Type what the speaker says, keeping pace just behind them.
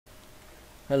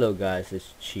Hello guys,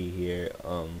 it's Chih here.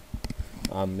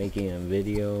 I'm making a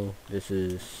video. This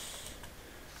is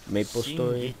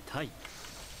Maplestory.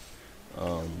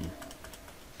 Um,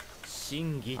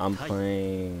 I'm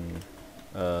playing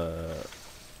a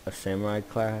samurai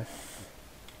class.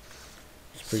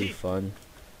 It's pretty fun.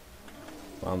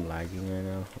 I'm lagging right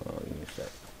now. Oh, give me a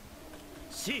sec.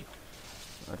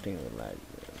 I think we're lagging.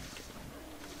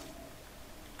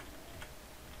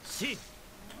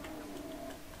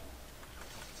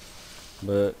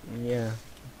 But yeah,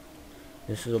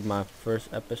 this is my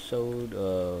first episode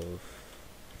of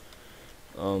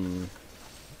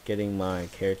getting my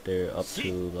character up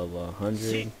to level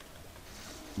 100.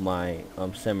 My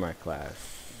samurai class.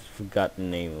 Forgot the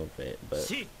name of it, but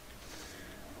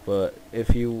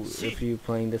if you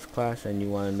playing this class and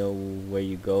you want to know where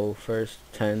you go first,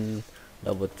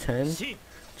 level 10 to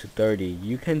 30,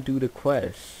 you can do the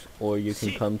quest, or you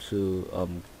can come to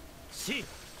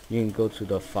you can go to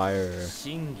the fire,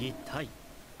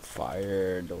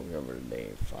 don't remember the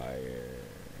name, fire.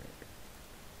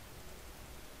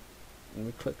 Let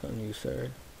me click on you,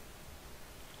 sir.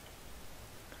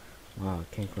 Wow, I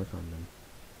can't click on them.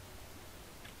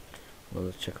 Well,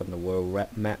 let's check on the world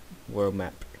map. Where am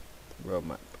I?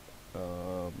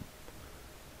 I'm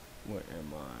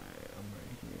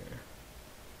right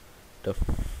here.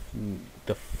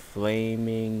 The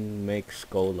flaming makes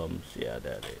golems. Yeah,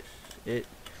 that is it.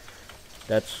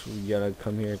 That's, you gotta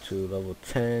come here to level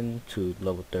 10 to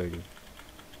level 30.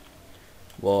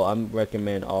 Well, I'm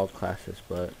recommend all classes,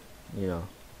 but you know,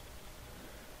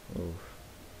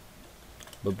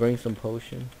 but bring some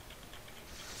potion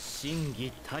and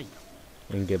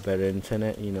get better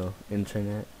internet. You know,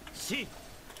 internet. Yeah.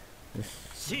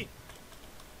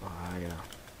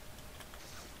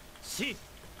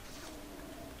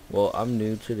 Well, I'm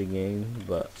new to the game,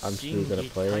 but I'm still gonna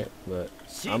play it. But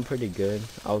I'm pretty good.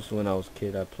 When I was a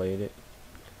kid, I played it.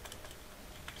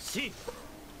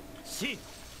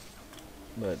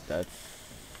 But that's,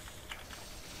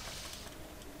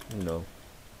 you know,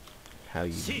 how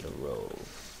you do the roll.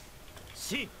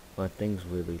 My thing's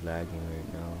really lagging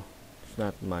right now. It's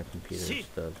not my computer, it's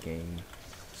the game.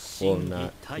 Well,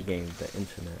 not the game, the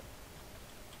internet.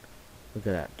 Look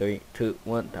at that. 3, 2,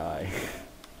 1, die.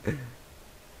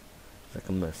 It's like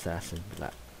I'm an assassin.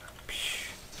 Like,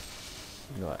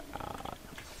 you know what?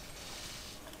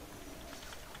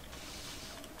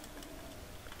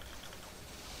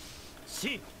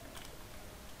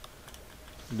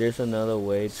 There's another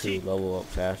way to level up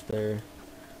faster.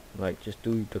 Like, just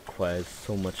do the quest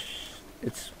so much.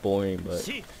 It's boring, but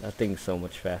I think so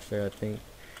much faster. I think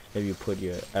if you put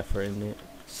your effort in it.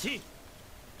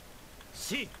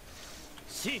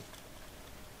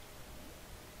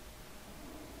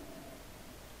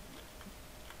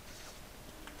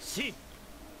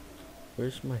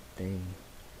 Where's my thing?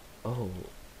 Oh,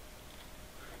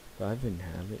 do I even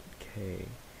have it? Okay.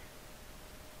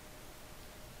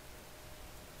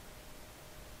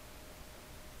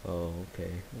 Oh,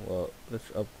 okay. Well, let's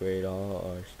upgrade all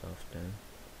our stuff then.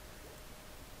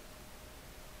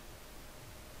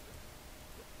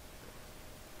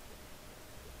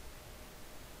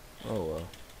 Oh well.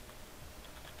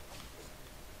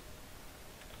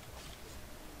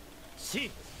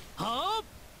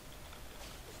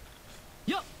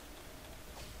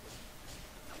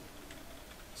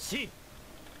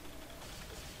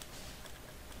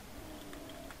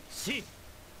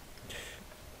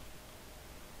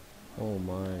 Oh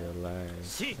my, the lag. I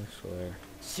swear.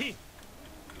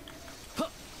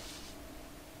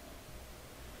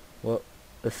 Well,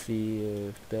 let's see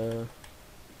if the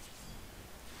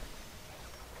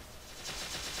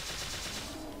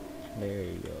there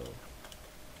you go.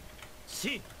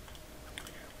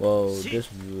 Well,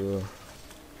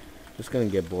 this gonna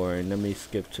get boring. Let me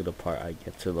skip to the part I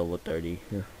get to level 30.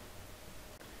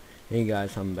 Hey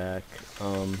guys, I'm back.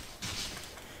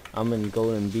 I'm in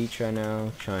Golden Beach right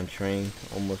now, trying to train.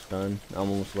 Almost done. I'm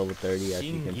almost level 30, as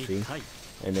you can see.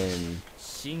 And then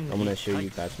I'm gonna show you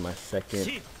guys my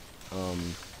second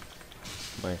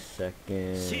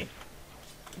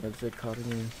what's it called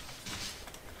again?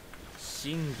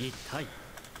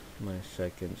 My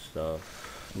second stuff.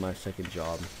 My second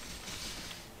job.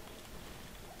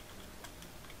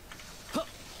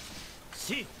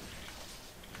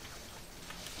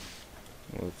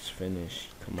 Let's finish.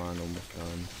 Come on, almost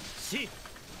done.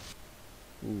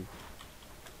 Ooh.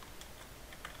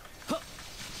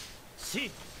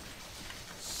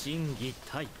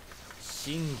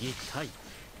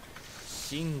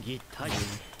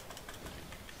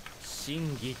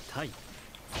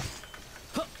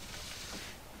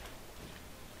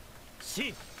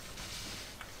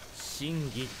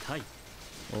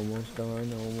 Almost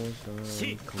done, almost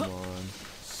done. Come on.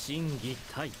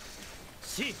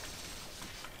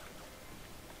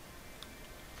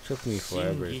 Took me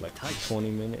forever, it's like 20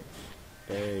 minutes.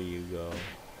 There you go.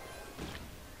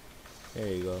 There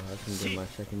you go. I can do my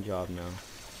second job now.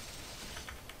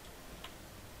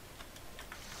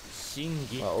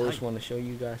 I always want to show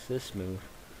you guys this move.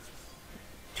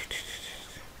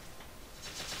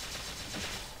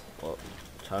 Well,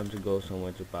 time to go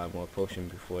somewhere to buy more potion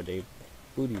before they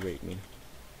booty rape me.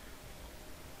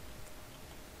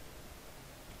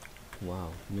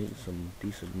 Wow, made some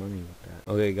decent money with that.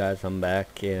 Okay guys, I'm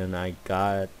back and I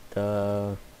got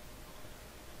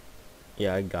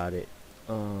yeah, I got it.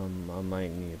 I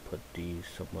might need to put these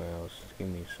somewhere else. Give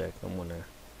me a sec. I'm gonna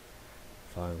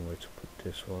find where to put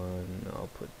this one. I'll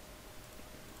put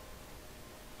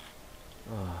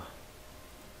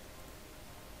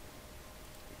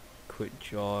quit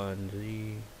jaw and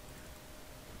Z.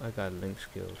 I got link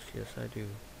skills. Yes, I do.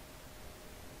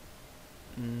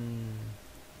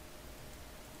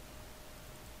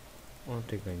 I don't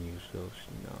think I use those.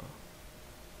 No.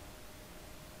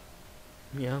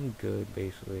 Yeah, I'm good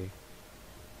basically.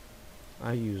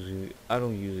 I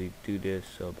don't usually do this,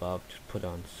 so I'll just put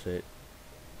on sit.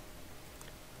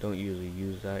 Don't usually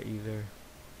use that either.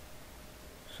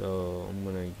 So I'm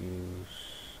gonna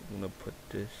put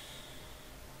this.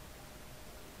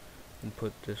 I'm gonna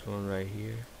put this one right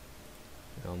here.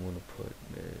 And I'm gonna put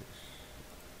this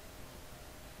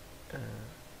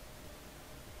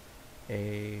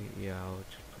yeah, I'll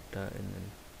just put that in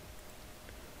then.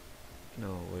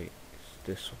 No, wait, it's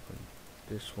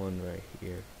this one right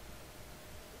here.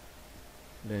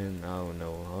 Then I don't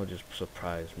know, I'll just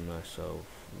surprise myself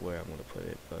where I'm gonna put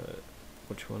it, but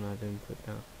which one I didn't put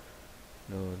down?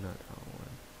 No, not that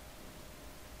one.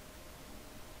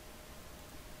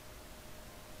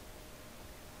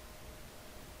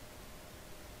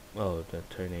 Oh, the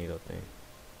tornado thing.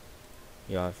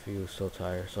 Yeah, I feel so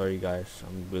tired. Sorry guys,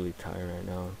 I'm really tired right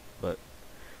now, but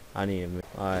I need to.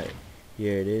 Alright,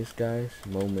 here it is guys,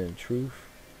 moment of truth.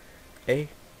 Hey.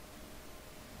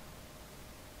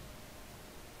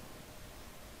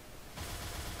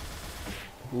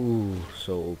 Ooh,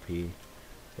 so OP.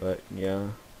 But yeah,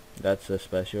 that's a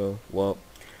special. Well,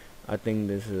 I think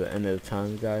this is the end of the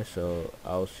time guys, so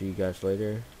I'll see you guys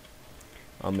later.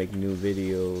 I'll make new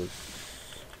videos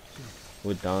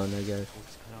with Don, I guess,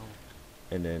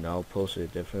 and then I'll post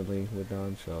it differently with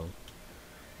Don. So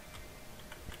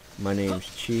my name's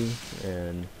Chi,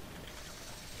 and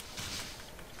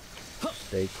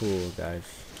stay cool guys.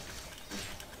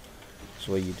 That's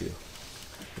what you do.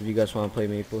 If you guys want to play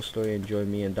Maplestory and join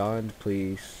me and Don,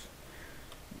 please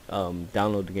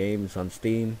download the game. It's on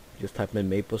Steam. Just type in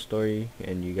Maplestory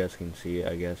and you guys can see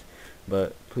it, I guess.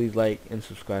 But please like and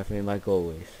subscribe, and like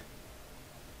always,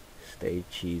 stay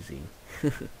cheesy.